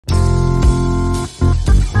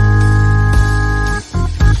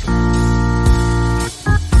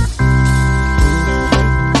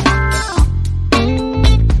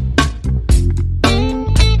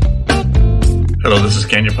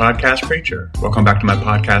podcast preacher. Welcome back to my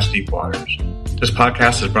podcast, Deep Waters. This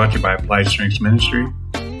podcast is brought to you by Applied Strengths Ministry,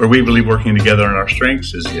 where we believe working together on our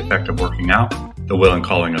strengths is the effect of working out the will and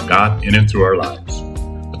calling of God in and through our lives.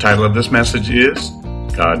 The title of this message is,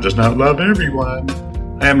 God Does Not Love Everyone.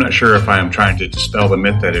 I am not sure if I am trying to dispel the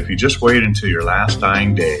myth that if you just wait until your last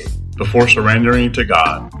dying day before surrendering to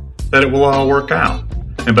God, that it will all work out.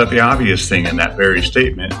 But the obvious thing in that very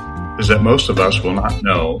statement is that most of us will not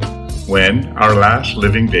know when our last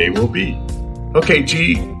living day will be. Okay,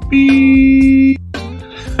 GB.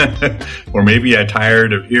 Or maybe I'm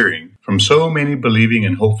tired of hearing from so many believing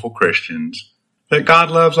and hopeful Christians that God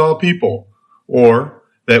loves all people, or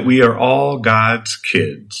that we are all God's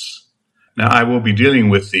kids. Now, I will be dealing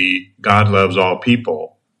with the God loves all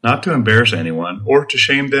people, not to embarrass anyone or to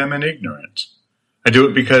shame them in ignorance. I do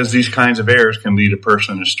it because these kinds of errors can lead a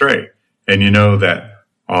person astray, and you know that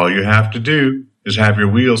all you have to do is have your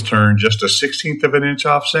wheels turned just a 1/16 of an inch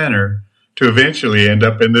off center to eventually end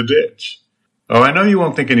up in the ditch. Oh, I know you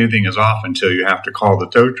won't think anything is off until you have to call the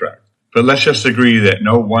tow truck, but let's just agree that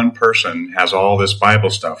no one person has all this Bible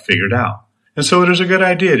stuff figured out. And so it is a good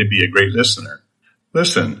idea to be a great listener.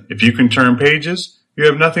 Listen, if you can turn pages, you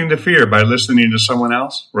have nothing to fear by listening to someone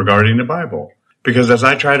else regarding the Bible. Because as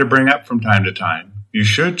I try to bring up from time to time, you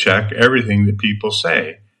should check everything that people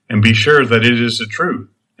say and be sure that it is the truth,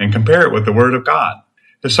 and compare it with the Word of God.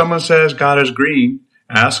 If someone says God is green,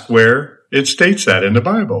 ask where it states that in the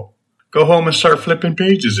Bible. Go home and start flipping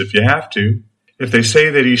pages if you have to. If they say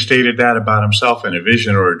that he stated that about himself in a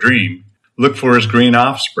vision or a dream, look for his green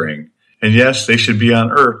offspring. And yes, they should be on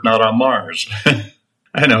Earth, not on Mars.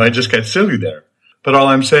 I know, I just got silly there. But all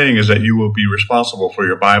I'm saying is that you will be responsible for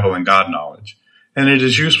your Bible and God knowledge. And it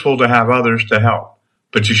is useful to have others to help.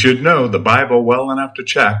 But you should know the Bible well enough to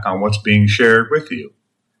check on what's being shared with you.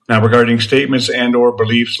 Now, regarding statements and or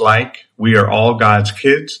beliefs like, we are all God's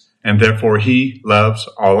kids, and therefore he loves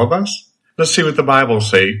all of us, let's see what the Bible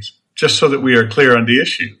says, just so that we are clear on the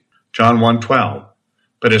issue. John 1:12,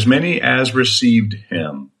 but as many as received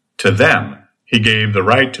him, to them he gave the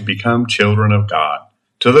right to become children of God,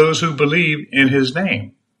 to those who believe in his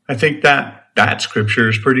name. I think that scripture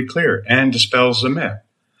is pretty clear and dispels the myth.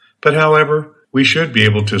 But however, we should be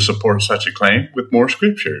able to support such a claim with more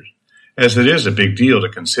scriptures, as it is a big deal to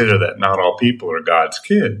consider that not all people are God's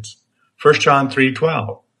kids. 1 John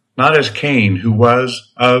 3:12, not as Cain, who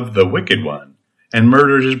was of the wicked one, and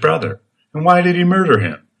murdered his brother. And why did he murder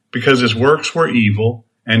him? Because his works were evil,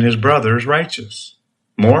 and his brothers righteous.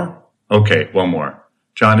 More? Okay, one more.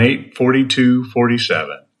 John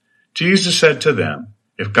 8:42-47. Jesus said to them,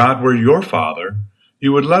 if God were your Father,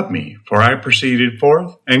 you would love me, for I proceeded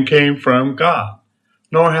forth and came from God.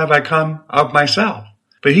 Nor have I come of myself,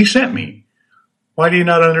 but he sent me. Why do you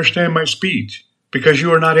not understand my speech? Because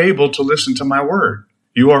you are not able to listen to my word.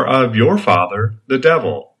 You are of your father, the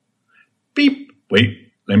devil. Beep.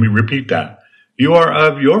 Wait, let me repeat that. You are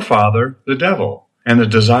of your father, the devil, and the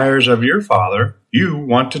desires of your father you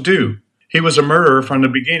want to do. He was a murderer from the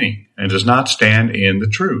beginning and does not stand in the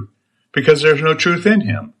truth, because there's no truth in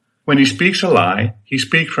him. When he speaks a lie, he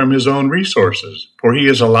speaks from his own resources, for he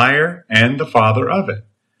is a liar and the father of it.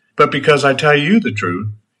 But because I tell you the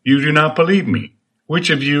truth, you do not believe me.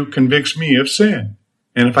 Which of you convicts me of sin?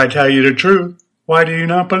 And if I tell you the truth, why do you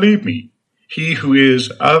not believe me? He who is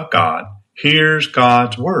of God hears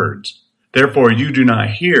God's words. Therefore you do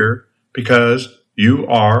not hear, because you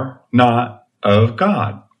are not of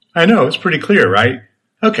God. I know, it's pretty clear, right?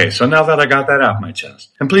 Okay, so now that I got that off my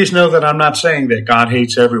chest. And please know that I'm not saying that God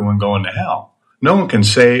hates everyone going to hell. No one can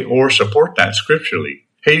say or support that scripturally.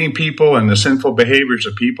 Hating people and the sinful behaviors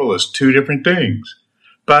of people is two different things.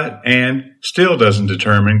 And still doesn't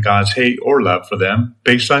determine God's hate or love for them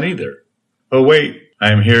based on either. Oh wait,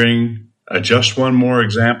 I am hearing a just one more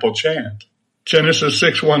example chant. Genesis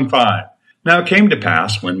 6:1-5. Now it came to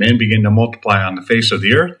pass, when men began to multiply on the face of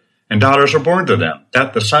the earth, and daughters were born to them,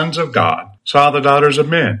 that the sons of God saw the daughters of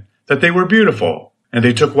men, that they were beautiful, and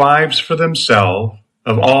they took wives for themselves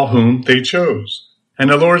of all whom they chose. And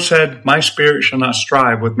the Lord said, my spirit shall not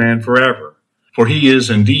strive with man forever, for he is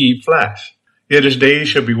indeed flesh. Yet his days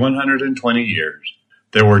shall be 120 years.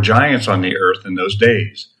 There were giants on the earth in those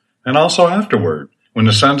days, and also afterward, when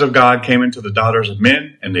the sons of God came into the daughters of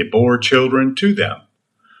men, and they bore children to them.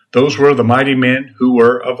 Those were the mighty men who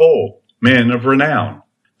were of old, men of renown.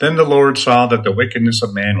 Then the Lord saw that the wickedness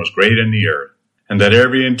of man was great in the earth, and that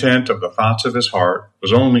every intent of the thoughts of his heart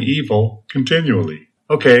was only evil continually.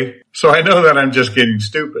 Okay, so I know that I'm just getting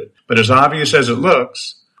stupid, but as obvious as it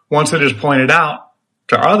looks, once it is pointed out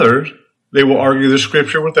to others, they will argue the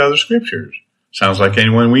scripture with other scriptures. Sounds like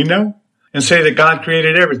anyone we know? and say that God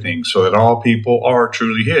created everything so that all people are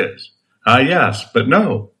truly his. Yes, but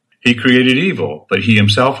no. He created evil, but he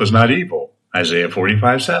himself is not evil. Isaiah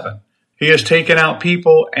 45:7. He has taken out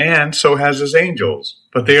people, and so has his angels,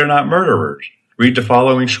 but they are not murderers. Read the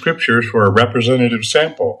following scriptures for a representative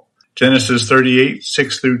sample. Genesis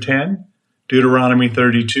 38:6-10, Deuteronomy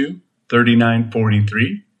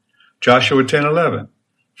 32:39-43, Joshua 10:11,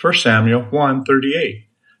 1 Samuel 1:38,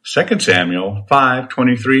 2 Samuel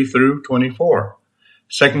 5:23-24,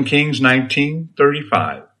 2 Kings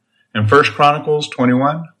 19:35, and 1 Chronicles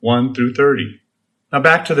 21:1-30. Now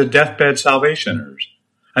back to the deathbed salvationers.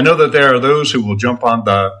 I know that there are those who will jump on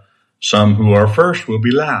the "some who are first will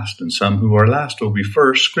be last, and some who are last will be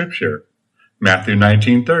first" scripture, Matthew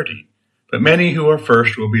 19:30. But many who are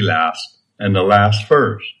first will be last, and the last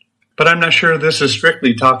first. But I'm not sure this is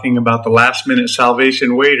strictly talking about the last-minute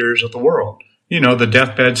salvation waiters of the world. The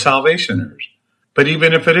deathbed salvationers. But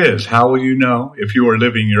even if it is, how will you know if you are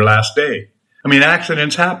living your last day?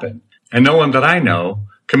 Accidents happen, and no one that I know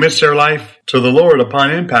commits their life to the Lord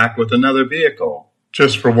upon impact with another vehicle,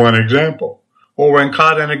 just for one example, or when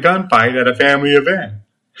caught in a gunfight at a family event.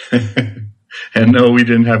 And no, we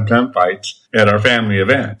didn't have gunfights at our family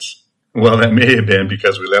events. Well, that may have been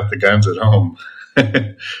because we left the guns at home.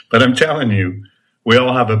 But I'm telling you, we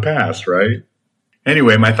all have a past, right?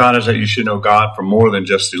 Anyway, my thought is that you should know God from more than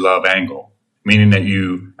just the love angle, meaning that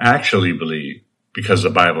you actually believe, because the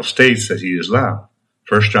Bible states that he is love.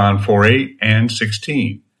 1 John 4:8 and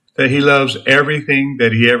 16, that he loves everything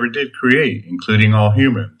that he ever did create, including all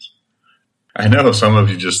humans. I know some of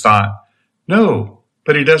you just thought, no,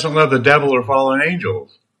 but he doesn't love the devil or fallen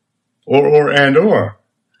angels. Or.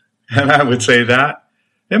 And I would say that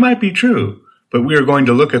it might be true, but we are going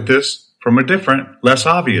to look at this from a different, less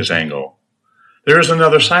obvious angle. There is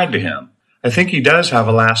another side to him. I think he does have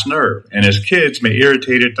a last nerve, and his kids may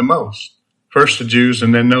irritate it the most. First the Jews,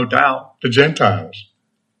 and then, no doubt, the Gentiles.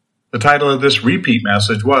 The title of this repeat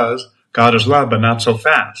message was, God is Love, but Not So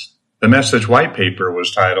Fast. The message white paper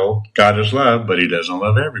was titled, God is Love, but he doesn't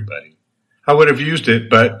love everybody. I would have used it,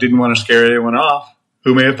 but didn't want to scare anyone off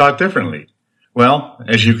who may have thought differently. Well,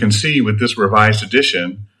 as you can see with this revised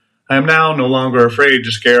edition, I am now no longer afraid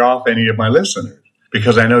to scare off any of my listeners,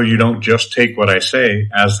 because I know you don't just take what I say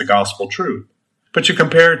as the gospel truth, but you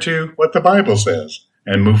compare it to what the Bible says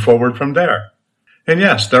and move forward from there. And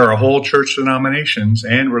yes, there are whole church denominations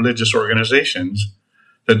and religious organizations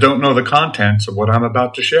that don't know the contents of what I'm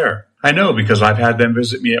about to share. I know because I've had them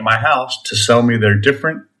visit me at my house to sell me their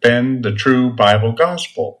different than the true Bible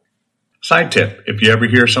gospel. Side tip, if you ever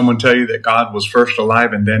hear someone tell you that God was first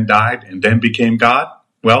alive and then died and then became God,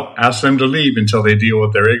 well, ask them to leave until they deal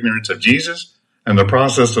with their ignorance of Jesus and the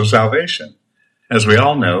process of salvation. As we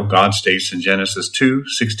all know, God states in Genesis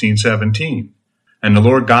 2:16-17, and the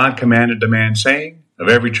Lord God commanded the man, saying, of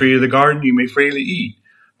every tree of the garden you may freely eat,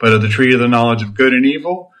 but of the tree of the knowledge of good and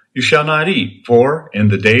evil you shall not eat, for in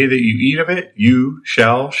the day that you eat of it you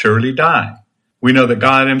shall surely die. We know that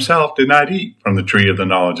God himself did not eat from the tree of the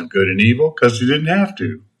knowledge of good and evil because he didn't have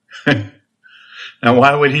to. Now,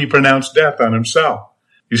 why would he pronounce death on himself?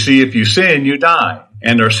 You see, if you sin, you die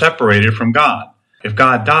and are separated from God. If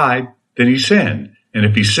God died, then he sinned. And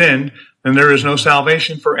if he sinned, then there is no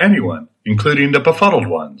salvation for anyone, including the befuddled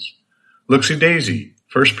ones. Look-see-daisy,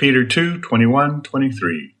 1 Peter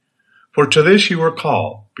 2:21-23. For to this you were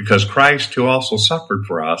called, because Christ who also suffered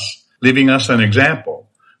for us, leaving us an example,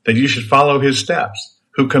 that you should follow his steps,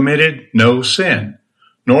 who committed no sin,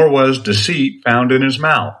 nor was deceit found in his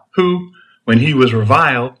mouth, who, when he was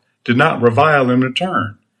reviled, did not revile in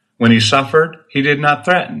return. When he suffered, he did not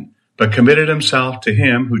threaten, but committed himself to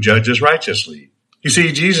him who judges righteously. You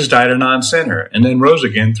see, Jesus died a non-sinner and then rose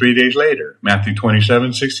again 3 days later, Matthew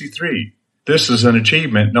 27:63. This is an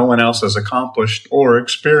achievement no one else has accomplished or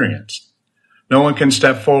experienced. No one can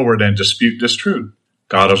step forward and dispute this truth.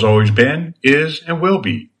 God has always been, is, and will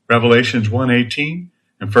be. Revelations 1:18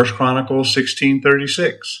 and 1 Chronicles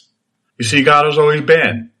 16:36. You see, God has always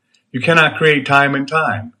been. You cannot create time and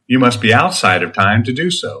time. You must be outside of time to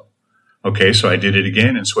do so. Okay, so I did it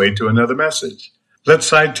again and swayed to another message. Let's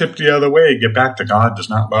side tip the other way, get back to God does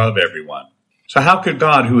not love everyone. So how could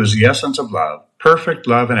God, who is the essence of love, perfect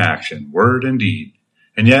love in action, word and deed,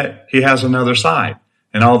 and yet he has another side,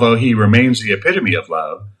 and although he remains the epitome of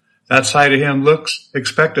love, that side of him looks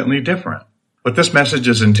expectantly different. What this message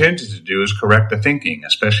is intended to do is correct the thinking,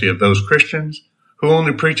 especially of those Christians who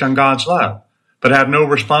only preach on God's love, but have no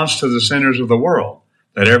response to the sinners of the world,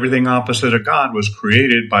 that everything opposite of God was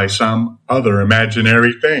created by some other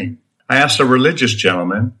imaginary thing. I asked a religious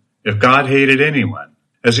gentleman if God hated anyone,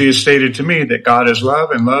 as he has stated to me that God is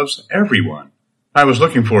love and loves everyone. I was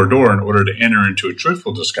looking for a door in order to enter into a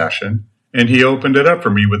truthful discussion, and he opened it up for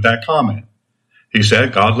me with that comment. He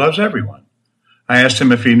said, God loves everyone. I asked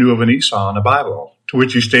him if he knew of an Esau in the Bible, to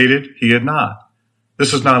which he stated he had not.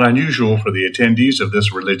 This is not unusual for the attendees of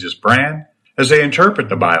this religious brand, as they interpret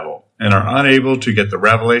the Bible and are unable to get the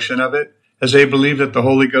revelation of it, as they believe that the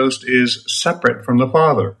Holy Ghost is separate from the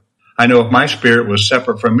Father. I know if my spirit was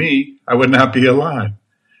separate from me, I would not be alive.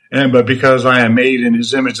 But because I am made in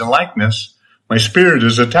his image and likeness, my spirit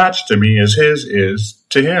is attached to me as his is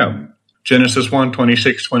to him. Genesis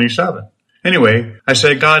 1:26-27. Anyway, I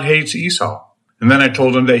said God hates Esau. And then I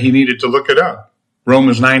told him that he needed to look it up.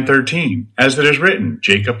 Romans 9:13, as it is written,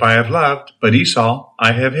 Jacob I have loved, but Esau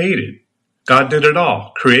I have hated. God did it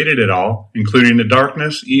all, created it all, including the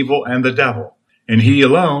darkness, evil, and the devil. And he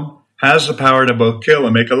alone has the power to both kill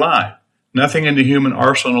and make alive. Nothing in the human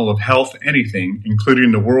arsenal of health anything,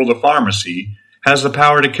 including the world of pharmacy, has the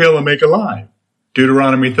power to kill and make alive.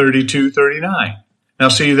 Deuteronomy 32:39. Now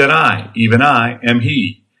see that I, even I, am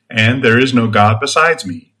he, and there is no God besides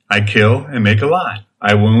me. I kill and make alive.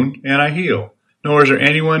 I wound and I heal. Nor is there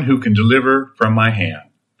anyone who can deliver from my hand.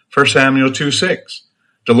 1 Samuel 2:6.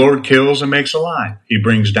 The Lord kills and makes alive. He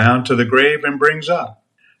brings down to the grave and brings up.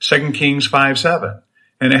 2 Kings 5:7.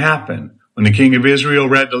 And it happened, when the king of Israel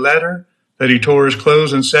read the letter, that he tore his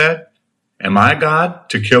clothes and said, Am I God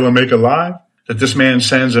to kill and make alive, that this man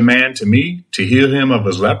sends a man to me to heal him of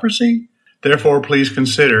his leprosy? Therefore please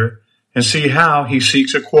consider and see how he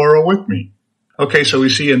seeks a quarrel with me. Okay, so we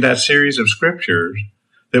see in that series of scriptures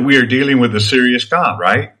that we are dealing with a serious God,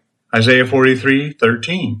 right? Isaiah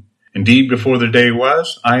 43:13. Indeed, before the day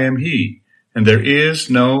was, I am he, and there is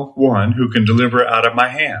no one who can deliver out of my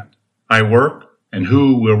hand. I work, and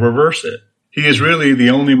who will reverse it? He is really the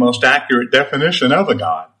only most accurate definition of a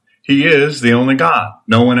God. He is the only God.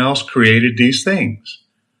 No one else created these things.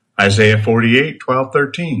 Isaiah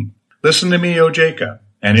 48:12-13. Listen to me, O Jacob,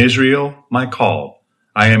 and Israel, my called.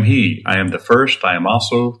 I am he, I am the first, I am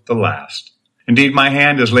also the last. Indeed, my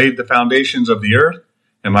hand has laid the foundations of the earth,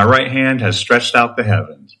 and my right hand has stretched out the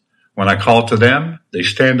heavens. When I call to them, they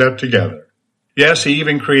stand up together. Yes, he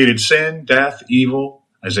even created sin, death, evil,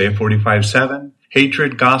 Isaiah 45:7,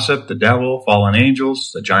 hatred, gossip, the devil, fallen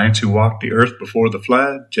angels, the giants who walked the earth before the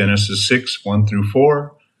flood, Genesis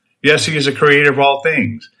 6:1-4. Yes, he is a creator of all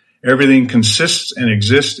things. Everything consists and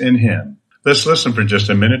exists in him. Let's listen for just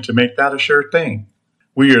a minute to make that a sure thing.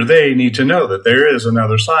 We or they need to know that there is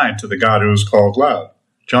another side to the God who is called love.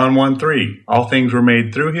 John 1:3, all things were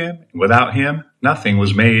made through him, and without him nothing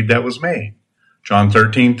was made that was made. John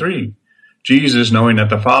 13:3, Jesus, knowing that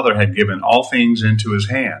the Father had given all things into his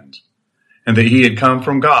hands, and that he had come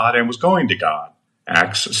from God and was going to God.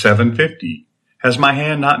 Acts 7:50, has my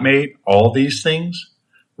hand not made all these things?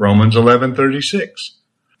 Romans 11:36,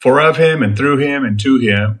 for of him and through him and to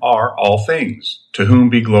him are all things, to whom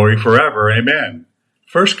be glory forever. Amen.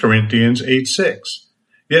 1 Corinthians 8:6,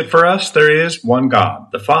 yet for us there is one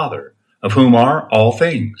God, the Father, of whom are all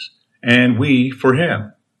things, and we for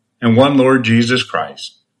him, and one Lord Jesus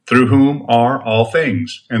Christ, through whom are all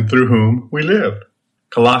things, and through whom we live.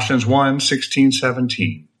 Colossians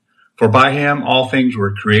 1:16-17, for by him all things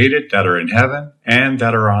were created that are in heaven and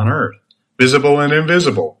that are on earth, visible and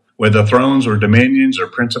invisible, whether thrones or dominions or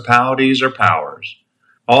principalities or powers.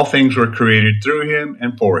 All things were created through him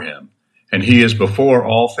and for him, and he is before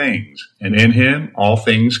all things, and in him all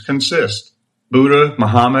things consist. Buddha,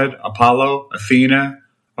 Muhammad, Apollo, Athena,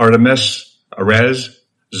 Artemis, Ares,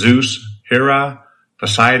 Zeus, Hera,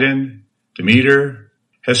 Poseidon, Demeter,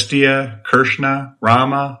 Hestia, Krishna,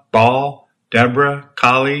 Rama, Baal, Deborah,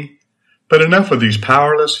 Kali. But enough of these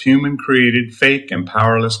powerless, human-created, fake, and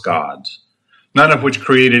powerless gods, none of which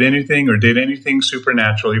created anything or did anything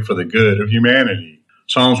supernaturally for the good of humanity.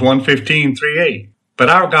 Psalms 115:3-8. But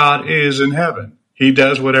our God is in heaven. He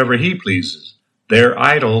does whatever he pleases. Their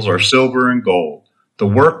idols are silver and gold, the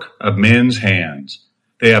work of men's hands.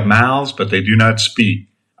 They have mouths, but they do not speak.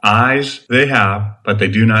 Eyes they have, but they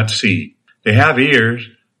do not see. They have ears,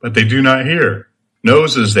 but they do not hear.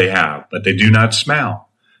 Noses they have, but they do not smell.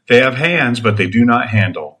 They have hands, but they do not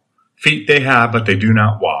handle. Feet they have, but they do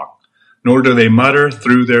not walk, nor do they mutter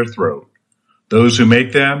through their throat. Those who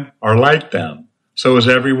make them are like them. So is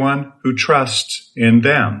everyone who trusts in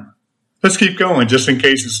them. Let's keep going just in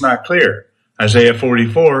case it's not clear. Isaiah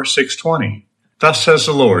 44:6-20. Thus says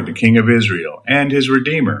the Lord, the King of Israel, and his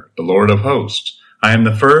Redeemer, the Lord of hosts. I am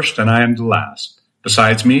the first and I am the last.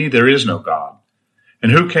 Besides me there is no God.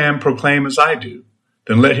 And who can proclaim as I do?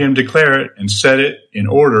 Then let him declare it and set it in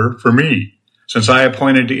order for me, since I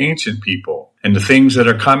appointed the ancient people, and the things that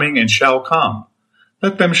are coming and shall come.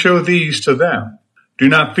 Let them show these to them. Do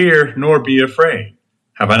not fear, nor be afraid.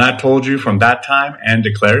 Have I not told you from that time and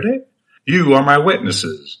declared it? You are my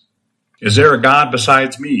witnesses. Is there a God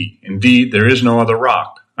besides me? Indeed, there is no other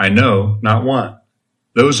rock. I know not one.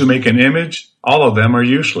 Those who make an image, all of them are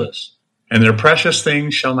useless, and their precious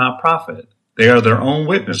things shall not profit. They are their own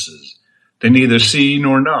witnesses. They neither see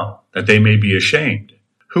nor know, that they may be ashamed.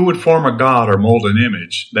 Who would form a god or mold an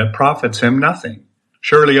image that profits him nothing?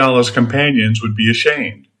 Surely all his companions would be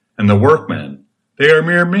ashamed. And the workmen, they are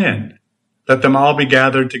mere men. Let them all be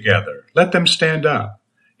gathered together. Let them stand up.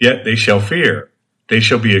 Yet they shall fear. They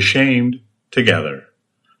shall be ashamed together.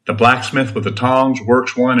 The blacksmith with the tongs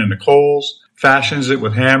works one in the coals, fashions it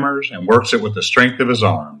with hammers, and works it with the strength of his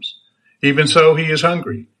arms. Even so he is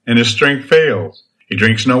hungry, and his strength fails. He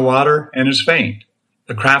drinks no water, and is faint.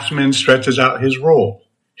 The craftsman stretches out his rule.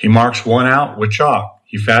 He marks one out with chalk.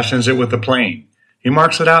 He fashions it with a plane. He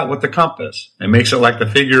marks it out with the compass, and makes it like the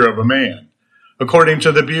figure of a man, according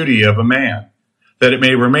to the beauty of a man, that it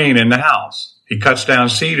may remain in the house. He cuts down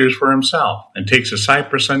cedars for himself, and takes a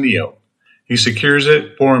cypress and the oak. He secures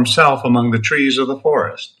it for himself among the trees of the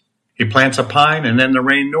forest. He plants a pine, and then the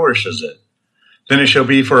rain nourishes it. Then it shall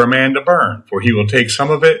be for a man to burn, for he will take some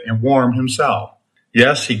of it and warm himself.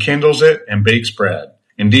 Yes, he kindles it and bakes bread.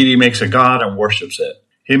 Indeed, he makes a god and worships it.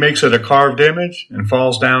 He makes it a carved image and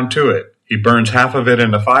falls down to it. He burns half of it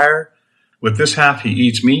in the fire. With this half he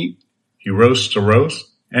eats meat. He roasts a roast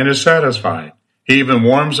and is satisfied. He even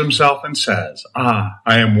warms himself and says, I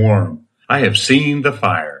am warm. I have seen the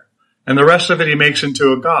fire. And the rest of it he makes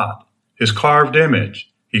into a god, his carved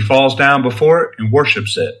image. He falls down before it and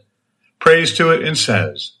worships it, prays to it and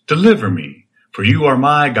says, Deliver me, for you are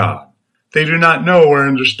my God. They do not know or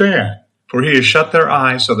understand, for he has shut their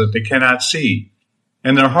eyes so that they cannot see,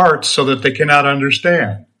 and their hearts so that they cannot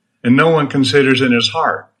understand. And no one considers in his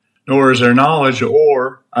heart, nor is there knowledge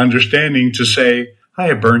or understanding to say, I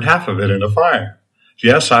have burned half of it in the fire.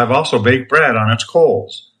 Yes, I have also baked bread on its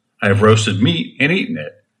coals. I have roasted meat and eaten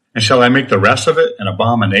it. And shall I make the rest of it an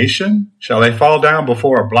abomination? Shall I fall down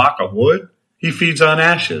before a block of wood? He feeds on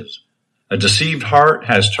ashes. A deceived heart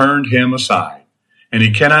has turned him aside, and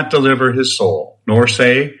he cannot deliver his soul, nor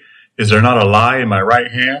say, Is there not a lie in my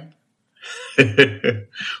right hand?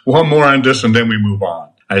 One more on this and then we move on.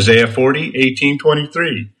 Isaiah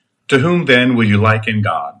 40:18-23. To whom then will you liken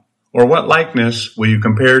God? Or what likeness will you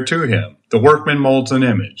compare to him? The workman molds an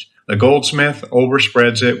image. The goldsmith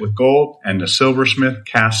overspreads it with gold, and the silversmith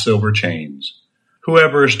casts silver chains.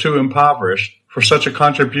 Whoever is too impoverished for such a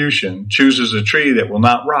contribution chooses a tree that will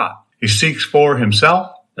not rot. He seeks for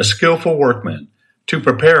himself a skillful workman to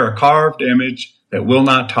prepare a carved image that will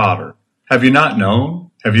not totter. Have you not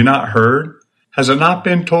known? Have you not heard? Has it not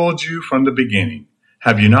been told you from the beginning?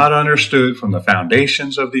 Have you not understood from the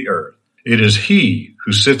foundations of the earth? It is he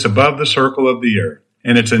who sits above the circle of the earth,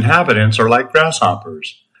 and its inhabitants are like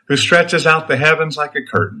grasshoppers, who stretches out the heavens like a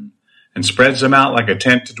curtain, and spreads them out like a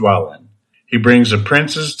tent to dwell in. He brings the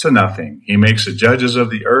princes to nothing. He makes the judges of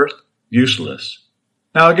the earth useless.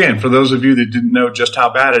 Now again, for those of you that didn't know just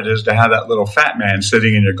how bad it is to have that little fat man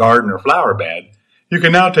sitting in your garden or flower bed, you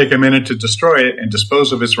can now take a minute to destroy it and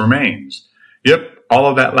dispose of its remains. Yep, all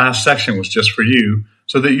of that last section was just for you,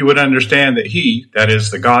 so that you would understand that he, that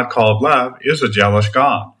is the God called love, is a jealous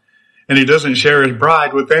God. And he doesn't share his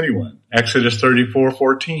bride with anyone. Exodus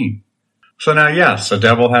 34:14. So now, yes, the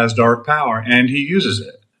devil has dark power, and he uses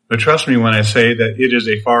it. But trust me when I say that it is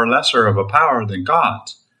a far lesser of a power than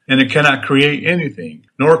God's. And it cannot create anything,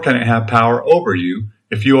 nor can it have power over you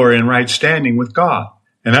if you are in right standing with God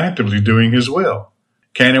and actively doing his will.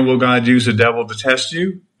 Can and will God use the devil to test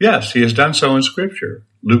you? Yes, he has done so in Scripture.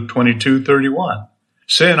 Luke 22:31.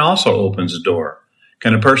 Sin also opens the door.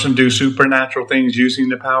 Can a person do supernatural things using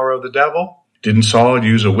the power of the devil? Didn't Saul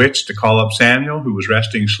use a witch to call up Samuel, who was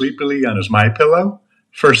resting sleepily on his MyPillow?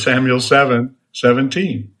 1 Samuel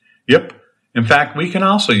 7:17. Yep. In fact, we can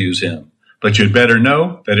also use him. But you'd better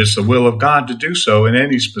know that it's the will of God to do so in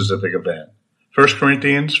any specific event. 1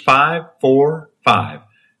 Corinthians 5:4-5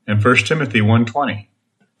 and 1 Timothy 1:20.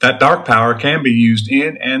 That dark power can be used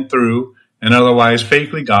in and through an otherwise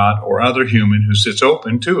fakely God or other human who sits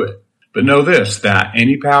open to it. But know this, that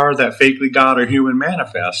any power that fakely God or human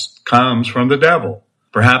manifests comes from the devil.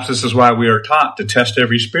 Perhaps this is why we are taught to test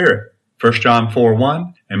every spirit. 1 John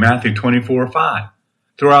 4:1 and Matthew 24:5.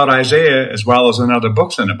 Throughout Isaiah, as well as in other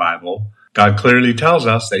books in the Bible, God clearly tells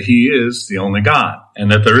us that he is the only God and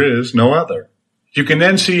that there is no other. You can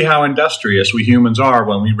then see how industrious we humans are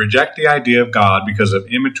when we reject the idea of God because of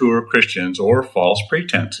immature Christians or false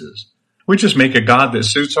pretenses. We just make a God that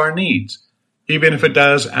suits our needs, even if it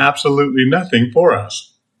does absolutely nothing for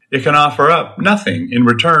us. It can offer up nothing in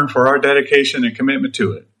return for our dedication and commitment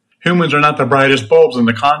to it. Humans are not the brightest bulbs in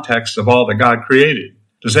the context of all that God created.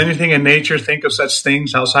 Does anything in nature think of such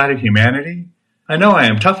things outside of humanity? I know I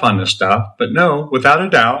am tough on this stuff, but no, without a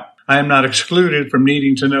doubt, I am not excluded from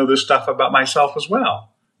needing to know this stuff about myself as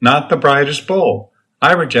well. Not the brightest bulb.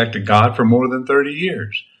 I rejected God for more than 30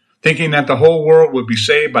 years, thinking that the whole world would be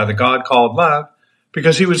saved by the God called love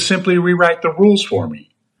because he would simply rewrite the rules for me.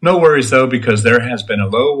 No worries, though, because there has been a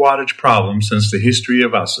low wattage problem since the history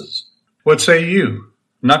of us's. What say you?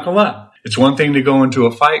 Knuckle up. It's one thing to go into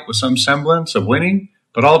a fight with some semblance of winning,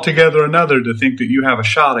 but altogether another to think that you have a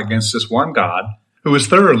shot against this one God who is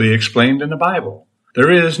thoroughly explained in the Bible.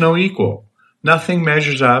 There is no equal. Nothing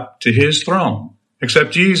measures up to his throne,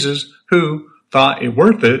 except Jesus, who thought it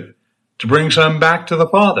worth it to bring some back to the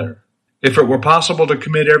Father. If it were possible to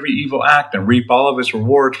commit every evil act and reap all of its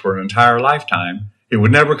rewards for an entire lifetime, it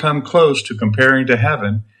would never come close to comparing to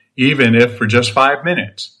heaven, even if for just 5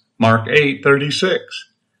 minutes. Mark 8:36.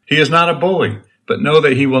 He is not a bully, but know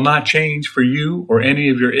that he will not change for you or any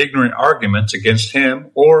of your ignorant arguments against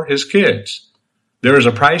him or his kids. There is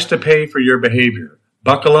a price to pay for your behavior.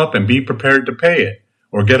 Buckle up and be prepared to pay it,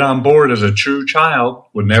 or get on board as a true child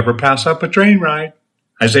would never pass up a train ride.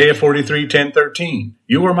 Isaiah 43:10-13.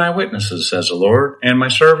 You are my witnesses, says the Lord, and my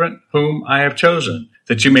servant whom I have chosen,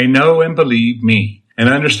 that you may know and believe me, and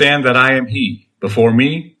understand that I am he. Before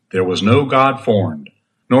me there was no God formed,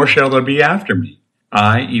 nor shall there be after me.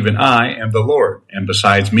 I, even I, am the Lord, and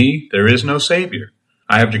besides me there is no Savior.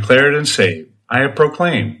 I have declared and saved, I have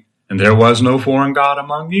proclaimed, and there was no foreign God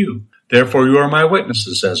among you. Therefore you are my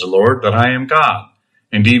witnesses, says the Lord, that I am God.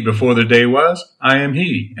 Indeed, before the day was, I am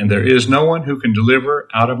he, and there is no one who can deliver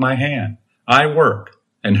out of my hand. I work,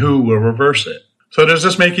 and who will reverse it? So does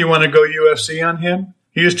this make you want to go UFC on him?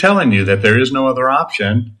 He is telling you that there is no other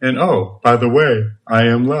option, and oh, by the way, I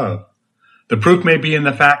am love. The proof may be in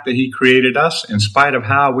the fact that he created us in spite of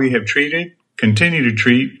how we have treated, continue to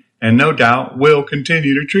treat, and no doubt will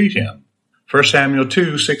continue to treat him. 1 Samuel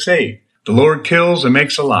 2:6-8. The Lord kills and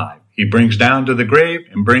makes alive. He brings down to the grave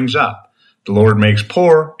and brings up. The Lord makes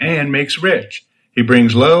poor and makes rich. He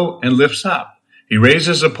brings low and lifts up. He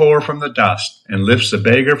raises the poor from the dust and lifts the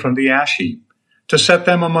beggar from the ash heap, to set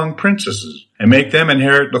them among princesses and make them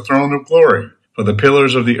inherit the throne of glory. For the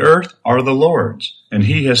pillars of the earth are the Lord's, and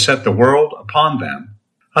he has set the world upon them.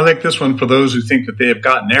 I like this one for those who think that they have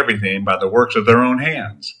gotten everything by the works of their own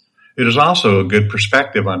hands. It is also a good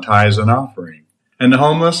perspective on tithes and offering. And the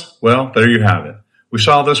homeless, well, there you have it. We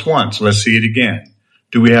saw this once, let's see it again.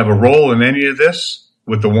 Do we have a role in any of this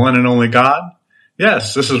with the one and only God?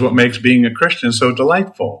 Yes, this is what makes being a Christian so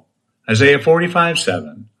delightful. Isaiah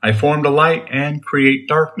 45:7. I form the light and create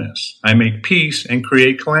darkness. I make peace and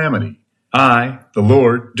create calamity. I, the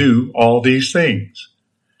Lord, do all these things.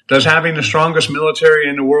 Does having the strongest military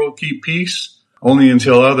in the world keep peace? Only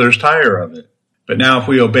until others tire of it. But now if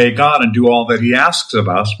we obey God and do all that he asks of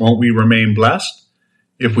us, won't we remain blessed?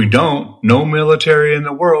 If we don't, no military in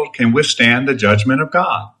the world can withstand the judgment of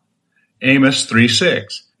God. Amos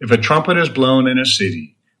 3:6. If a trumpet is blown in a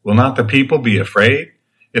city, will not the people be afraid?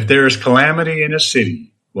 If there is calamity in a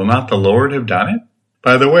city, will not the Lord have done it?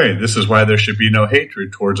 By the way, this is why there should be no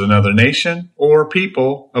hatred towards another nation or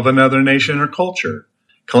people of another nation or culture.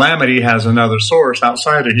 Calamity has another source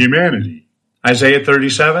outside of humanity. Isaiah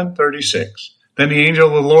 37:36. Then the angel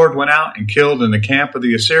of the Lord went out and killed in the camp of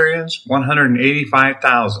the Assyrians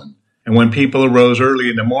 185,000. And when people arose early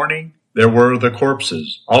in the morning, there were the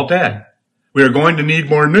corpses, all dead. We are going to need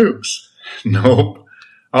more nukes. Nope.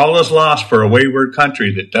 All is lost for a wayward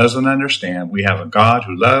country that doesn't understand we have a God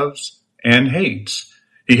who loves and hates.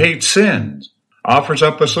 He hates sins, offers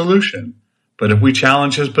up a solution. But if we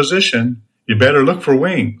challenge his position, you better look for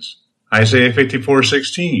wings. Isaiah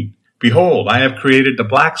 54:16. Behold, I have created the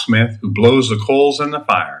blacksmith who blows the coals in the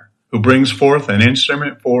fire, who brings forth an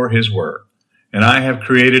instrument for his work. And I have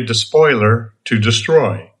created the spoiler to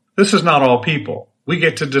destroy. This is not all people. We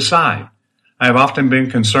get to decide. I have often been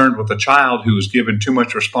concerned with a child who is given too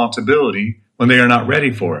much responsibility when they are not ready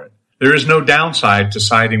for it. There is no downside to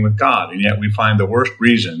siding with God, and yet we find the worst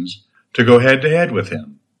reasons to go head-to-head with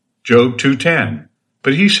him. Job 2:10.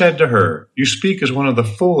 But he said to her, you speak as one of the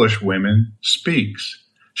foolish women speaks.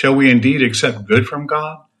 Shall we indeed accept good from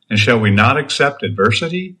God? And shall we not accept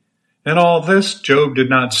adversity? In all this, Job did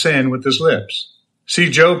not sin with his lips. See,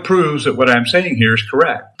 Job proves that what I'm saying here is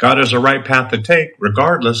correct. God has a right path to take,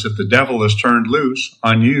 regardless if the devil is turned loose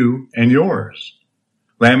on you and yours.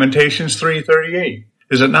 Lamentations 3:38.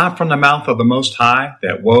 Is it not from the mouth of the Most High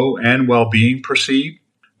that woe and well-being proceed?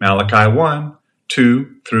 Malachi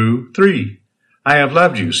 1:2-3. I have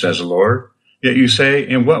loved you, says the Lord. Yet you say,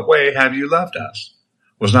 in what way have you loved us?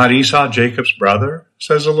 Was not Esau Jacob's brother,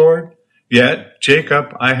 says the Lord? Yet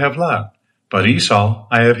Jacob I have loved, but Esau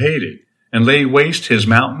I have hated, and laid waste his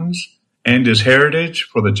mountains and his heritage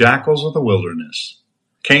for the jackals of the wilderness.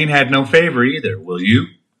 Cain had no favor either, will you?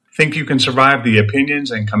 Think you can survive the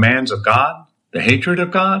opinions and commands of God, the hatred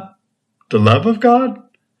of God, the love of God?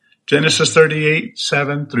 Genesis 38,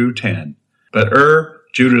 7 through 10. But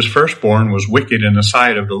Judah's firstborn, was wicked in the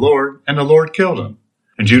sight of the Lord, and the Lord killed him.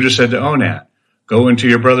 And Judah said to Onad, Go into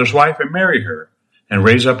your brother's wife and marry her, and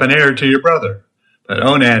raise up an heir to your brother. But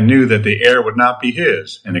Onad knew that the heir would not be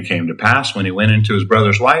his, and it came to pass when he went into his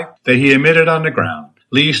brother's wife that he emitted on the ground,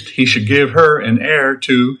 lest he should give her an heir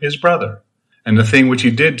to his brother. And the thing which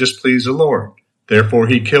he did displeased the Lord. Therefore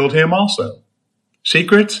he killed him also.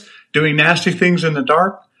 Secrets? Doing nasty things in the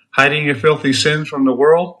dark? Hiding your filthy sins from the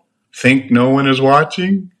world? Think no one is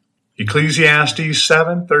watching? Ecclesiastes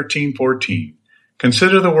 7:13-14.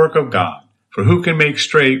 Consider the work of God, for who can make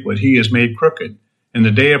straight what he has made crooked? In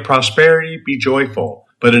the day of prosperity be joyful,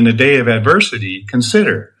 but in the day of adversity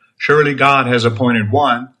consider, surely God has appointed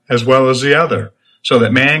one as well as the other, so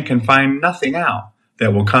that man can find nothing out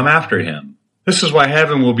that will come after him. This is why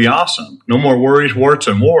heaven will be awesome. No more worries, warts,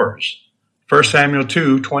 and wars. 1 Samuel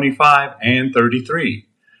 2:25 and 33.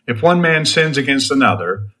 If one man sins against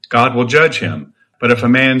another, God will judge him. But if a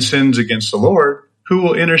man sins against the Lord, who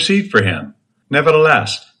will intercede for him?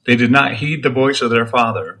 Nevertheless, they did not heed the voice of their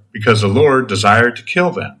father, because the Lord desired to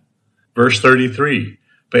kill them. Verse 33.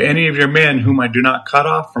 But any of your men whom I do not cut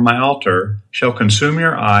off from my altar shall consume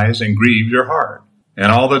your eyes and grieve your heart.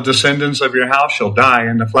 And all the descendants of your house shall die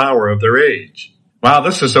in the flower of their age. Wow,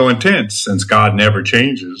 this is so intense, since God never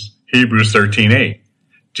changes. Hebrews 13:8.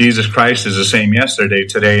 Jesus Christ is the same yesterday,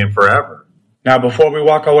 today, and forever. Now, before we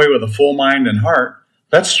walk away with a full mind and heart,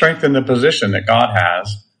 let's strengthen the position that God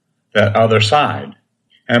has, that other side.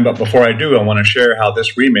 But before I do, I want to share how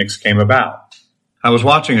this remix came about. I was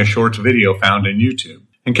watching a shorts video found in YouTube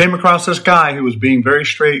and came across this guy who was being very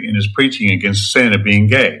straight in his preaching against sin of being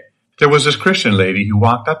gay. There was this Christian lady who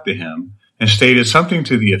walked up to him and stated something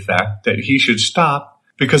to the effect that he should stop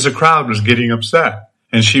because the crowd was getting upset,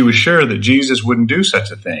 and she was sure that Jesus wouldn't do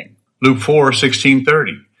such a thing. Luke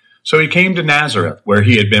 4:16-30. So he came to Nazareth, where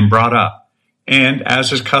he had been brought up, and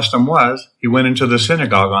as his custom was, he went into the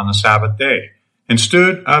synagogue on the Sabbath day, and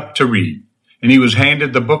stood up to read. And he was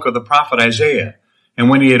handed the book of the prophet Isaiah. And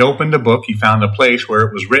when he had opened the book, he found a place where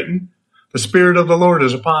it was written, The Spirit of the Lord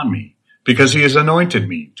is upon me, because he has anointed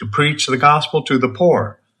me to preach the gospel to the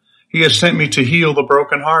poor. He has sent me to heal the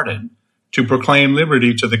brokenhearted, to proclaim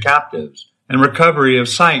liberty to the captives, and recovery of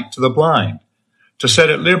sight to the blind, to set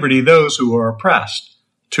at liberty those who are oppressed,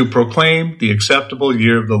 to proclaim the acceptable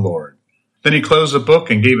year of the Lord. Then he closed the book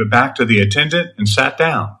and gave it back to the attendant and sat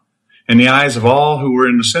down. And the eyes of all who were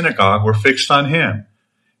in the synagogue were fixed on him.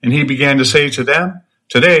 And he began to say to them,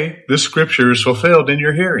 Today this scripture is fulfilled in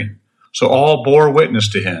your hearing. So all bore witness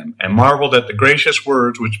to him and marveled at the gracious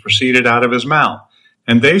words which proceeded out of his mouth.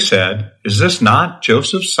 And they said, Is this not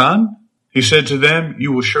Joseph's son? He said to them,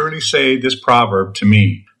 You will surely say this proverb to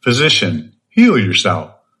me, Physician, heal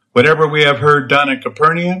yourself. Whatever we have heard done at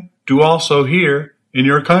Capernaum, do also here in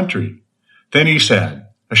your country. Then he said,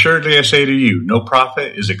 Assuredly I say to you, no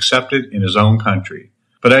prophet is accepted in his own country.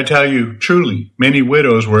 But I tell you, truly, many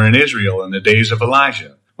widows were in Israel in the days of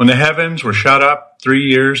Elijah, when the heavens were shut up 3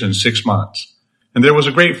 years and 6 months. And there was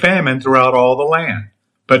a great famine throughout all the land.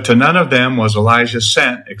 But to none of them was Elijah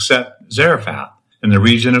sent except Zarephath in the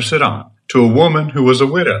region of Sidon, to a woman who was a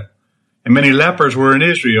widow. And many lepers were in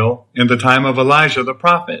Israel in the time of Elijah the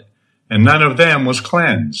prophet, and none of them was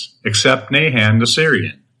cleansed, except Naaman the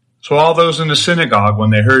Syrian. So all those in the synagogue,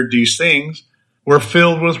 when they heard these things, were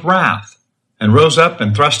filled with wrath, and rose up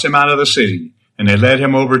and thrust him out of the city. And they led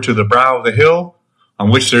him over to the brow of the hill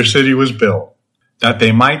on which their city was built, that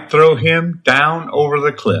they might throw him down over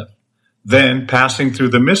the cliff. Then, passing through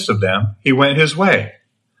the midst of them, he went his way.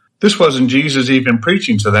 This wasn't Jesus even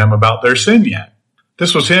preaching to them about their sin yet.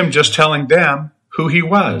 This was him just telling them who he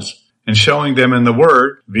was and showing them in the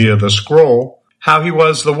Word, via the scroll, how he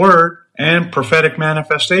was the Word and prophetic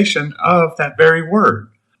manifestation of that very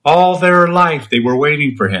Word. All their life they were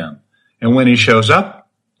waiting for him. And when he shows up,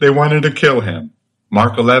 they wanted to kill him.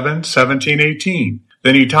 Mark 11:17-18.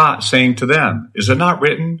 Then he taught, saying to them, Is it not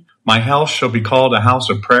written, My house shall be called a house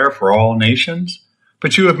of prayer for all nations?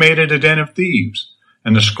 But you have made it a den of thieves.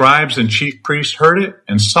 And the scribes and chief priests heard it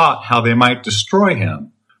and sought how they might destroy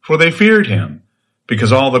him. For they feared him,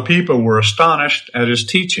 because all the people were astonished at his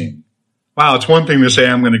teaching. Wow, it's one thing to say,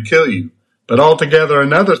 I'm going to kill you, but altogether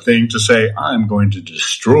another thing to say, I'm going to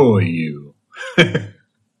destroy you.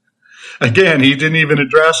 Again, he didn't even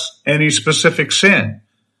address any specific sin,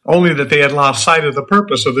 only that they had lost sight of the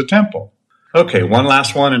purpose of the temple. Okay, one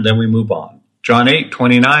last one and then we move on. John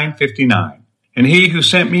 8:29-59. And he who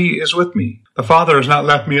sent me is with me. The Father has not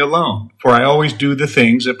left me alone, for I always do the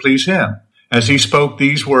things that please him. As he spoke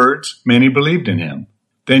these words, many believed in him.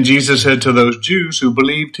 Then Jesus said to those Jews who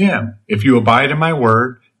believed him, if you abide in my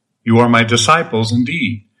word, you are my disciples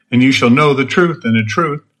indeed, and you shall know the truth, and the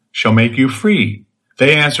truth shall make you free.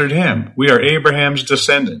 They answered him, we are Abraham's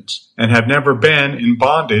descendants, and have never been in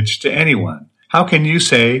bondage to anyone. How can you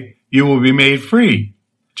say you will be made free?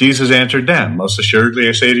 Jesus answered them, most assuredly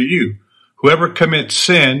I say to you, whoever commits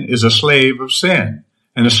sin is a slave of sin,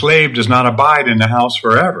 and a slave does not abide in the house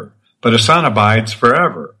forever, but a son abides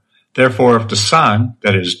forever. Therefore, if the Son,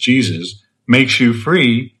 that is Jesus, makes you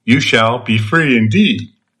free, you shall be free indeed.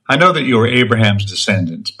 I know that you are Abraham's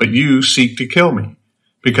descendants, but you seek to kill me,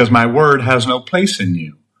 because my word has no place in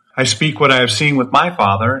you. I speak what I have seen with my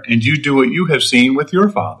father, and you do what you have seen with your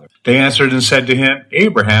father. They answered and said to him,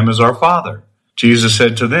 Abraham is our father. Jesus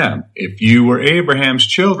said to them, if you were Abraham's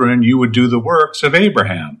children, you would do the works of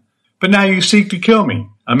Abraham. But now you seek to kill me,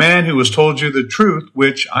 a man who has told you the truth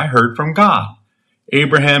which I heard from God.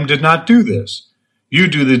 Abraham did not do this. You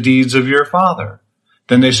do the deeds of your father.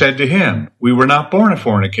 Then they said to him, we were not born of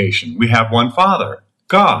fornication. We have one Father,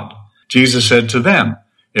 God. Jesus said to them,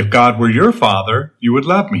 if God were your Father, you would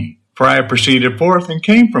love me, for I have proceeded forth and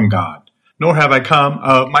came from God, nor have I come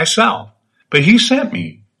of myself. But he sent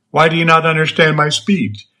me. Why do you not understand my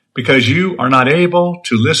speech? Because you are not able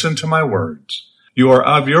to listen to my words. You are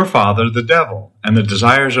of your father, the devil, and the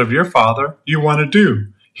desires of your father you want to do.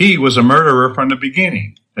 He was a murderer from the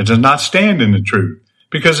beginning, and does not stand in the truth,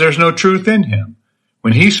 because there is no truth in him.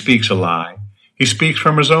 When he speaks a lie, he speaks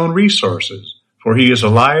from his own resources, for he is a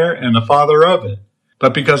liar and the father of it.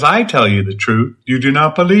 But because I tell you the truth, you do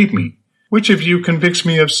not believe me. Which of you convicts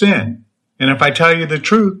me of sin? And if I tell you the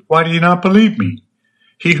truth, why do you not believe me?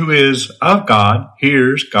 He who is of God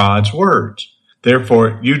hears God's words.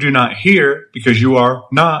 Therefore you do not hear, because you are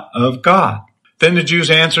not of God. Then the Jews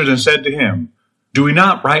answered and said to him, do we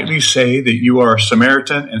not rightly say that you are a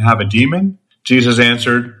Samaritan and have a demon? Jesus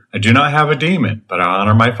answered, I do not have a demon, but I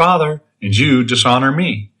honor my Father, and you dishonor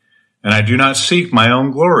me. And I do not seek my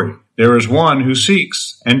own glory. There is one who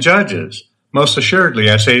seeks and judges. Most assuredly,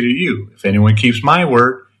 I say to you, if anyone keeps my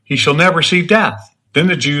word, he shall never see death. Then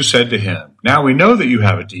the Jews said to him, now we know that you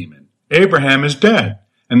have a demon. Abraham is dead,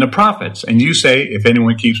 and the prophets, and you say, if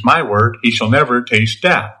anyone keeps my word, he shall never taste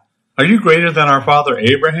death. Are you greater than our father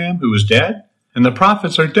Abraham, who is dead? And the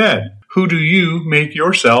prophets are dead. Who do you make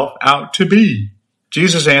yourself out to be?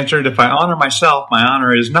 Jesus answered, if I honor myself, my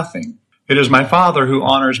honor is nothing. It is my Father who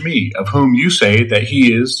honors me, of whom you say that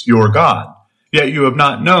he is your God. Yet you have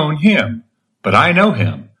not known him, but I know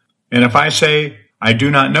him. And if I say I do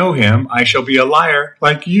not know him, I shall be a liar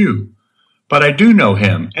like you. But I do know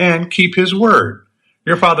him and keep his word.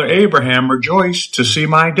 Your father Abraham rejoiced to see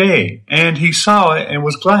my day, and he saw it and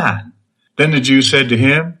was glad. Then the Jews said to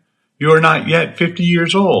him, you are not yet 50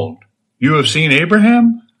 years old. You have seen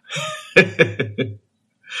Abraham?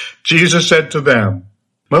 Jesus said to them,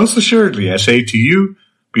 most assuredly, I say to you,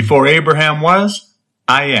 before Abraham was,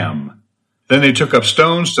 I am. Then they took up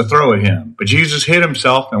stones to throw at him, but Jesus hid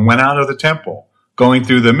himself and went out of the temple, going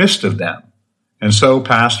through the midst of them, and so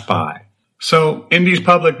passed by. So in these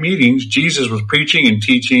public meetings, Jesus was preaching and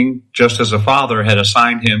teaching just as the Father had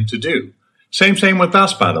assigned him to do. Same with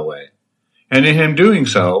us, by the way. And in him doing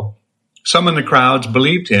so, some in the crowds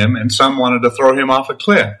believed him, and some wanted to throw him off a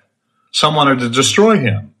cliff. Some wanted to destroy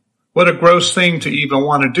him. What a gross thing to even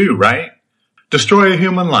want to do, right? Destroy a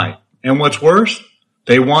human life. And what's worse,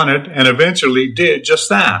 they wanted and eventually did just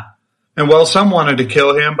that. And well, some wanted to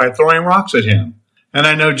kill him by throwing rocks at him. And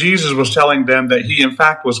I know Jesus was telling them that he in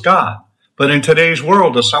fact was God. But in today's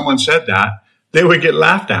world, if someone said that, they would get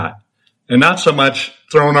laughed at, and not so much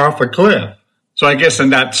thrown off a cliff. So I guess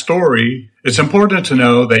in that story, it's important to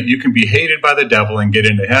know that you can be hated by the devil and get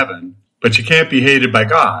into heaven, but you can't be hated by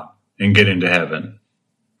God and get into heaven.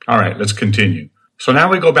 All right, let's continue. So now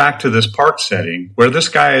we go back to this park setting where this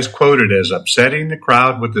guy is quoted as upsetting the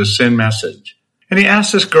crowd with his sin message. And he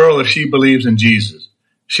asks this girl if she believes in Jesus.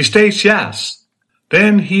 She states yes.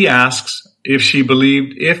 Then he asks if she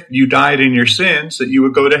believed if you died in your sins that you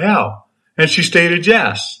would go to hell. And she stated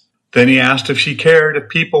yes. Then he asked if she cared if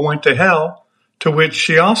people went to hell, to which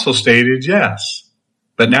she also stated yes.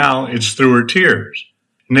 But now it's through her tears.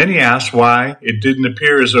 And then he asked why it didn't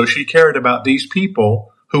appear as though she cared about these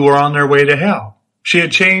people who were on their way to hell. She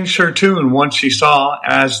had changed her tune once she saw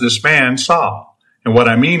as this man saw. And what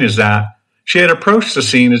I mean is that she had approached the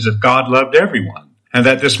scene as if God loved everyone, and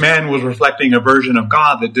that this man was reflecting a version of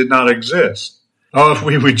God that did not exist. Oh, if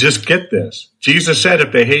we would just get this. Jesus said,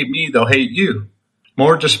 if they hate me, they'll hate you.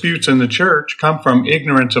 More disputes in the church come from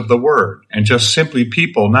ignorance of the word and just simply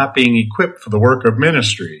people not being equipped for the work of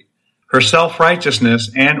ministry. Her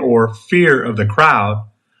self-righteousness and or fear of the crowd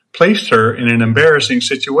placed her in an embarrassing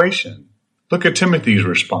situation. Look at Timothy's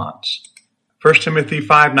response. 1 Timothy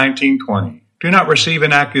 5:19-20. Do not receive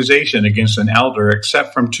an accusation against an elder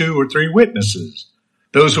except from 2 or 3 witnesses.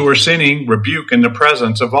 Those who are sinning rebuke in the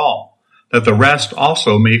presence of all, that the rest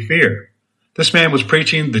also may fear. This man was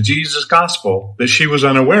preaching the Jesus gospel that she was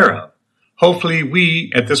unaware of. Hopefully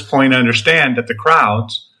we at this point understand that the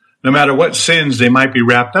crowds, no matter what sins they might be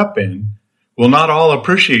wrapped up in, will not all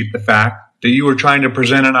appreciate the fact that you are trying to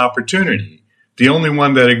present an opportunity, the only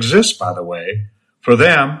one that exists, by the way, for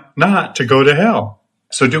them not to go to hell.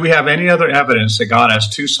 So do we have any other evidence that God has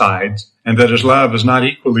 2 sides and that his love is not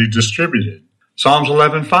equally distributed? Psalms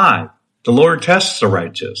 11:5. The Lord tests the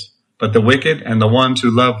righteous, but the wicked and the ones who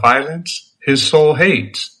love violence, his soul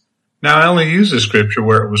hates. Now I only used this scripture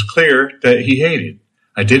where it was clear that he hated.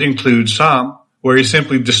 I did include some where he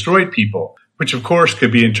simply destroyed people, which of course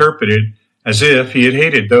could be interpreted as if he had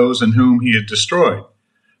hated those in whom he had destroyed.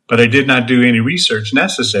 But I did not do any research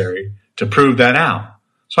necessary to prove that out.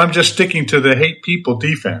 So I'm just sticking to the hate people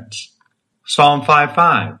defense. Psalm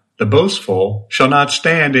 5:5. The boastful shall not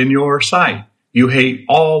stand in your sight. You hate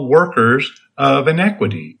all workers of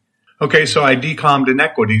iniquity. Okay, so I decommed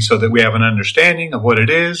iniquity so that we have an understanding of what it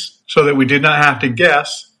is, so that we did not have to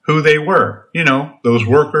guess who they were. You know, those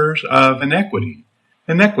workers of iniquity.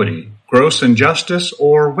 Iniquity, gross injustice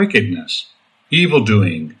or wickedness,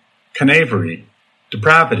 evildoing, knavery,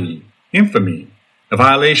 depravity, infamy, a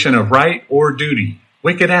violation of right or duty,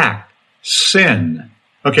 wicked act, sin.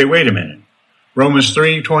 Okay, wait a minute. Romans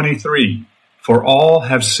 3:23. For all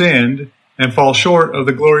have sinned and fall short of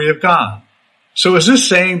the glory of God. So is this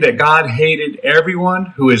saying that God hated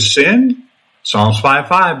everyone who has sinned? Psalms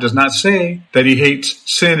 5:5 does not say that he hates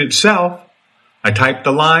sin itself. I typed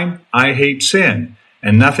the line, I hate sin,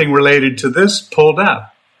 and nothing related to this pulled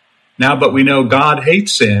up. Now, but we know God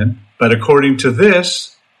hates sin, but according to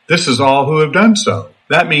this is all who have done so.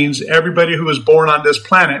 That means everybody who was born on this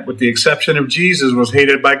planet, with the exception of Jesus, was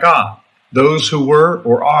hated by God. Those who were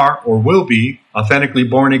or are or will be authentically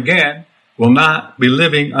born again will not be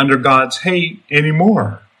living under God's hate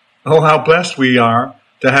anymore. Oh, how blessed we are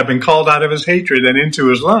to have been called out of his hatred and into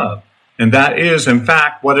his love. And that is, in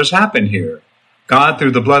fact, what has happened here. God,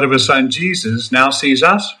 through the blood of his son Jesus, now sees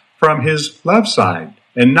us from his love side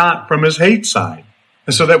and not from his hate side.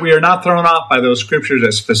 And so that we are not thrown off by those scriptures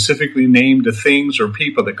that specifically name the things or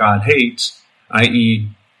people that God hates, i.e.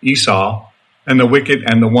 Esau, and the wicked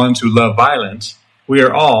and the ones who love violence, we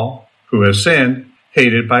are all, who have sinned,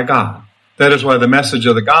 hated by God. That is why the message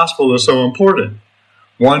of the gospel is so important.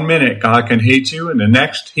 1 minute God can hate you and the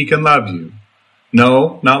next he can love you.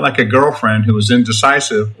 No, not like a girlfriend who is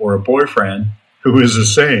indecisive or a boyfriend who is the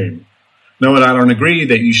same. No, and I don't agree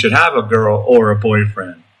that you should have a girl or a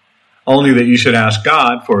boyfriend. Only that you should ask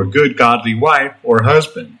God for a good godly wife or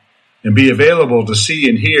husband and be available to see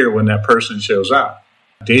and hear when that person shows up.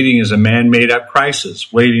 Dating is a man-made up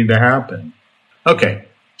crisis waiting to happen. Okay,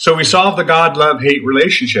 so we solved the God-love-hate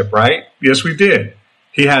relationship, right? Yes, we did.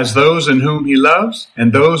 He has those in whom he loves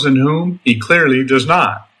and those in whom he clearly does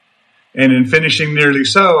not. And in finishing nearly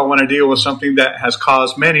so, I want to deal with something that has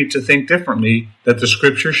caused many to think differently that the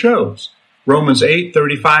scripture shows. Romans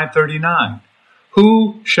 8:35-39.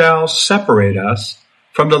 Who shall separate us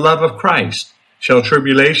from the love of Christ? Shall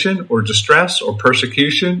tribulation or distress or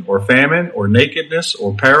persecution or famine or nakedness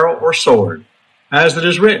or peril or sword? As it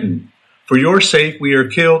is written, for your sake we are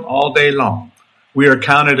killed all day long. We are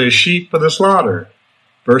counted as sheep for the slaughter.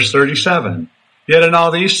 Verse 37. Yet in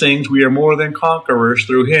all these things we are more than conquerors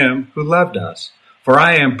through him who loved us. For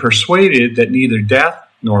I am persuaded that neither death,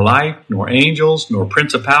 nor life, nor angels, nor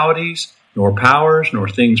principalities, nor powers, nor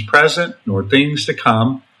things present, nor things to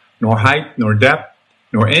come, nor height, nor depth,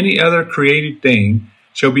 nor any other created thing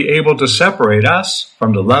shall be able to separate us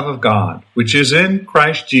from the love of God, which is in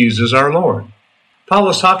Christ Jesus our Lord. Paul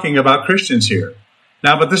is talking about Christians here.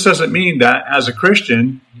 Now, but this doesn't mean that as a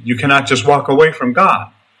Christian, you cannot just walk away from God.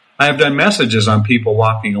 I have done messages on people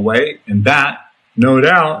walking away, and that, no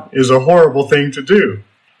doubt, is a horrible thing to do.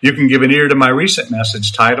 You can give an ear to my recent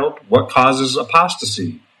message titled, What Causes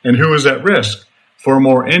Apostasy and Who is at Risk, for a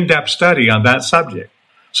more in-depth study on that subject.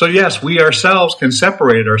 So yes, we ourselves can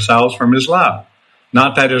separate ourselves from his love.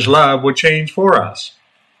 Not that his love would change for us.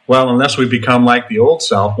 Well, unless we become like the old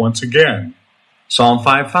self once again. Psalm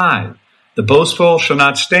 5:5. The boastful shall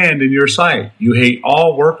not stand in your sight. You hate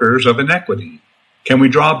all workers of iniquity. Can we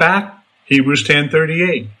draw back? Hebrews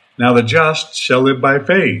 10:38. Now the just shall live by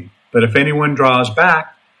faith. But if anyone draws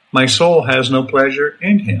back, my soul has no pleasure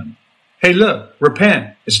in him. Hey, look,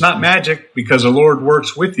 repent. It's not magic because the Lord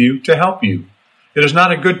works with you to help you. It is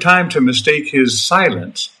not a good time to mistake his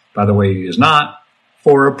silence, by the way he is not,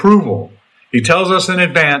 for approval. He tells us in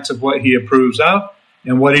advance of what he approves of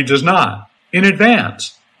and what he does not. In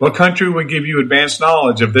advance. What country would give you advance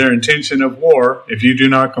knowledge of their intention of war if you do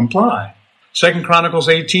not comply? 2 Chronicles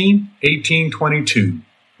 18:22.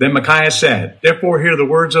 Then Micaiah said, Therefore hear the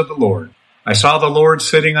words of the Lord. I saw the Lord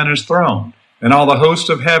sitting on his throne, and all the hosts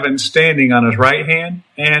of heaven standing on his right hand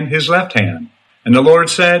and his left hand. And the Lord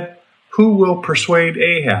said, Who will persuade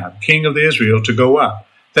Ahab, king of Israel, to go up,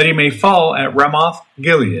 that he may fall at Ramoth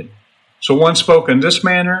Gilead? So one spoke in this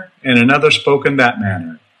manner, and another spoke in that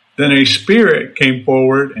manner. Then a spirit came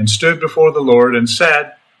forward and stood before the Lord and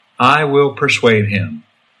said, I will persuade him.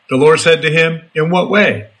 The Lord said to him, In what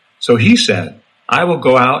way? So he said, I will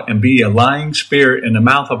go out and be a lying spirit in the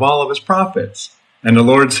mouth of all of his prophets. And the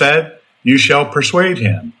Lord said, You shall persuade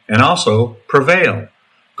him, and also prevail.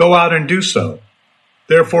 Go out and do so.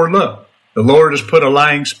 Therefore look, the Lord has put a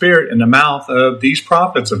lying spirit in the mouth of these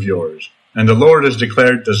prophets of yours, and the Lord has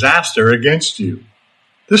declared disaster against you.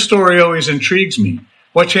 This story always intrigues me.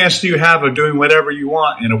 What chance do you have of doing whatever you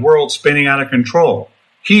want in a world spinning out of control?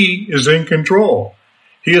 He is in control.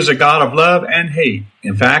 He is a God of love and hate.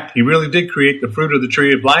 In fact, he really did create the fruit of the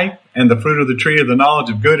tree of life and the fruit of the tree of the knowledge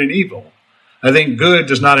of good and evil. I think good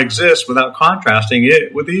does not exist without contrasting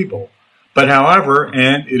it with evil. But however,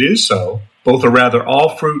 and it is so, both or rather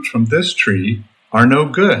all fruits from this tree are no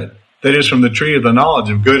good. That is from the tree of the knowledge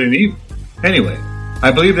of good and evil. Anyway,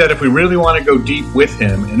 I believe that if we really want to go deep with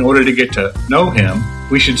him in order to get to know him,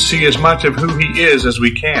 we should see as much of who he is as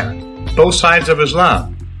we can. Both sides of his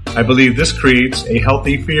love. I believe this creates a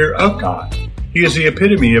healthy fear of God. He is the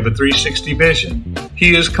epitome of a 360 vision.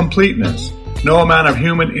 He is completeness. No amount of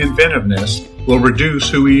human inventiveness will reduce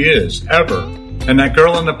who he is, ever. And that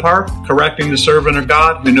girl in the park correcting the servant of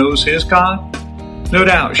God who knows his God? No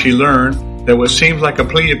doubt she learned that what seems like a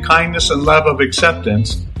plea of kindness and love of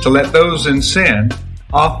acceptance to let those in sin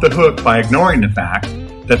off the hook by ignoring the fact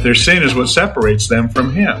that their sin is what separates them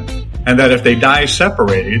from him, and that if they die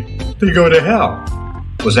separated, they go to hell,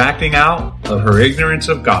 was acting out of her ignorance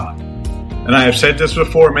of God. And I have said this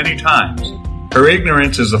before many times. Her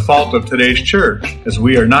ignorance is the fault of today's church, as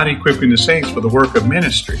we are not equipping the saints for the work of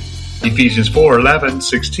ministry. Ephesians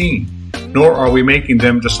 4:11-16. Nor are we making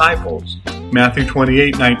them disciples. Matthew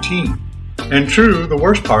 28:19. And true, the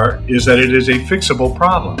worst part is that it is a fixable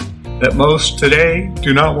problem that most today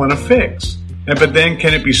do not want to fix. But then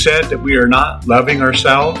can it be said that we are not loving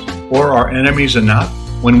ourselves or our enemies enough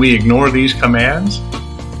when we ignore these commands?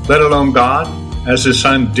 Let alone God, as his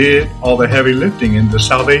son did all the heavy lifting in the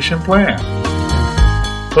salvation plan.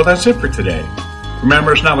 Well, that's it for today.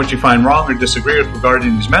 Remember, it's not what you find wrong or disagree with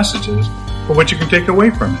regarding these messages, but what you can take away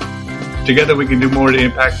from it. Together we can do more to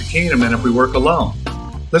impact the kingdom than if we work alone.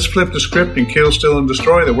 Let's flip the script and kill, steal, and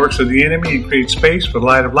destroy the works of the enemy and create space for the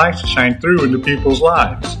light of life to shine through into people's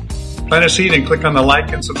lives. Plant a seed and click on the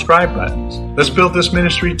like and subscribe buttons. Let's build this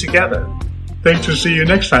ministry together. Thanks, and see you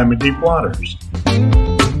next time in Deep Waters.